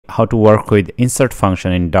how to work with insert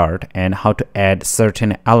function in Dart and how to add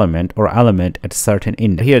certain element or element at certain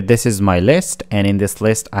index. Here, this is my list, and in this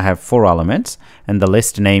list I have 4 elements, and the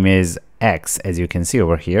list name is X, as you can see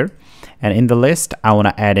over here. And in the list I want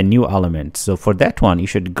to add a new element. So for that one, you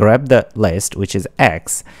should grab the list, which is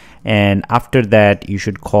X, and after that you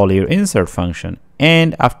should call your insert function,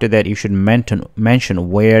 and after that you should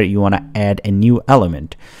mention where you want to add a new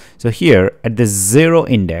element. So here at the 0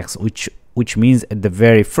 index, which means at the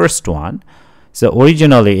very first one. So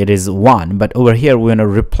originally it is 1, but over here we want to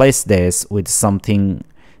replace this with something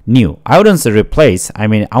new. I wouldn't say replace, I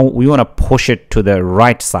mean we want to push it to the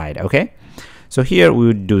right side. Okay, so here we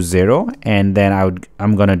would do 0, and then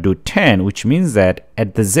I'm gonna do 10, which means that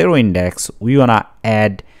at the 0 index we want to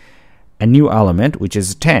add a new element, which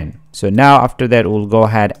is 10. So now after that we'll go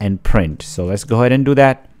ahead and print. So let's go ahead and do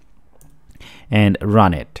that and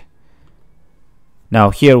run it. Now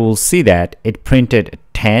here we'll see that it printed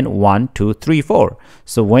 10, 1, 2, 3, 4.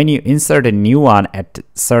 So when you insert a new one at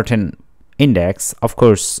certain index, of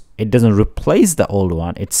course it doesn't replace the old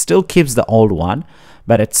one, it still keeps the old one,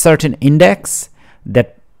 but at certain index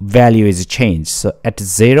that value is changed. So at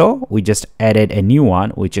 0 we just added a new one,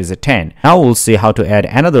 which is a 10. Now we'll see how to add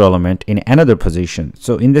another element in another position.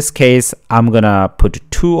 So in this case I'm gonna put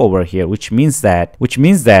 2 over here, which means that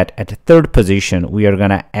at the 3rd position we are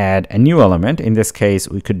gonna add a new element. In this case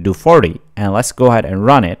we could do 40, and let's go ahead and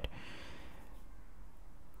run it.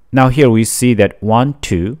 Now here we see that 1,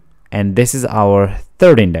 2, and this is our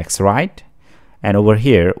 3rd index, right? And over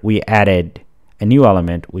here we added a new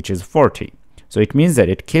element, which is 40. So it means that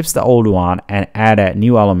it keeps the old one and add a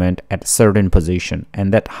new element at a certain position,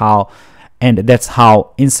 and that's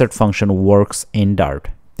how insert function works in Dart.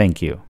 Thank you.